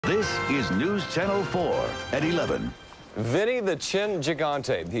This is News Channel 4 at 11. Vinny the Chin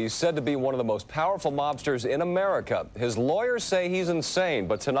Gigante. He's said to be one of the most powerful mobsters in America. His lawyers say he's insane,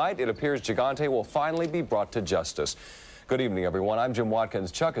 but tonight it appears Gigante will finally be brought to justice. Good evening, everyone. I'm Jim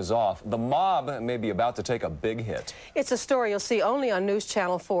Watkins. Chuck is off. The mob may be about to take a big hit. It's a story you'll see only on News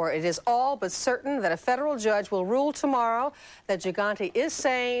Channel 4. It is all but certain that a federal judge will rule tomorrow that Gigante is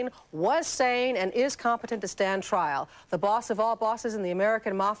sane, was sane, and is competent to stand trial. The boss of all bosses in the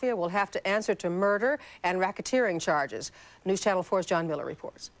American Mafia will have to answer to murder and racketeering charges. News Channel 4's John Miller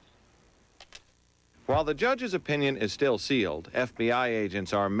reports. While the judge's opinion is still sealed, FBI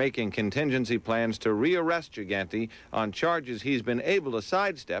agents are making contingency plans to rearrest Gigante on charges he's been able to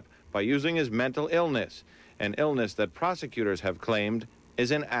sidestep by using his mental illness, an illness that prosecutors have claimed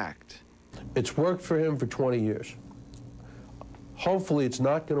is an act. It's worked for him for 20 years. Hopefully it's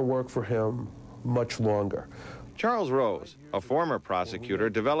not going to work for him much longer. Charles Rose, a former prosecutor,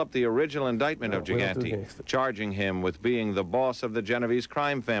 developed the original indictment of Gigante, charging him with being the boss of the Genovese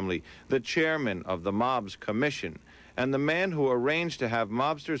crime family, the chairman of the mob's commission, and the man who arranged to have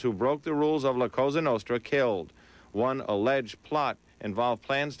mobsters who broke the rules of La Cosa Nostra killed. One alleged plot involved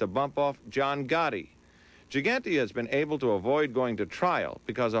plans to bump off John Gotti. Gigante has been able to avoid going to trial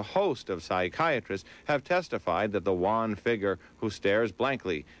because a host of psychiatrists have testified that the wan figure who stares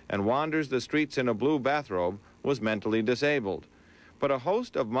blankly and wanders the streets in a blue bathrobe was mentally disabled. But a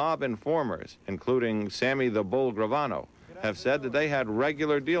host of mob informers, including Sammy the Bull Gravano, have said that they had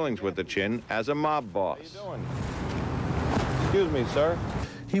regular dealings with the Chin as a mob boss. How you doing? Excuse me, sir.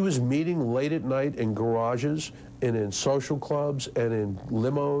 He was meeting late at night in garages and in social clubs and in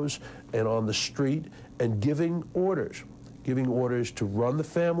limos and on the street and giving orders to run the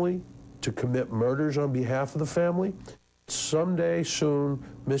family, to commit murders on behalf of the family. Someday soon,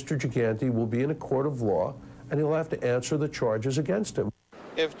 Mr. Gigante will be in a court of law and he'll have to answer the charges against him.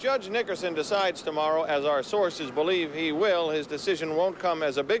 If Judge Nickerson decides tomorrow, as our sources believe he will, his decision won't come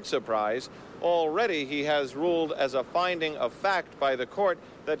as a big surprise. Already he has ruled as a finding of fact by the court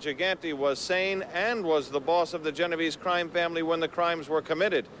that Gigante was sane and was the boss of the Genovese crime family when the crimes were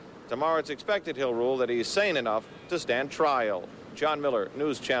committed. Tomorrow it's expected he'll rule that he's sane enough to stand trial. John Miller,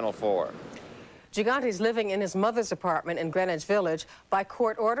 News Channel 4. Gigante's living in his mother's apartment in Greenwich Village. By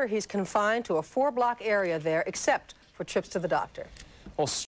court order, he's confined to a 4-block area there, except for trips to the doctor. Well,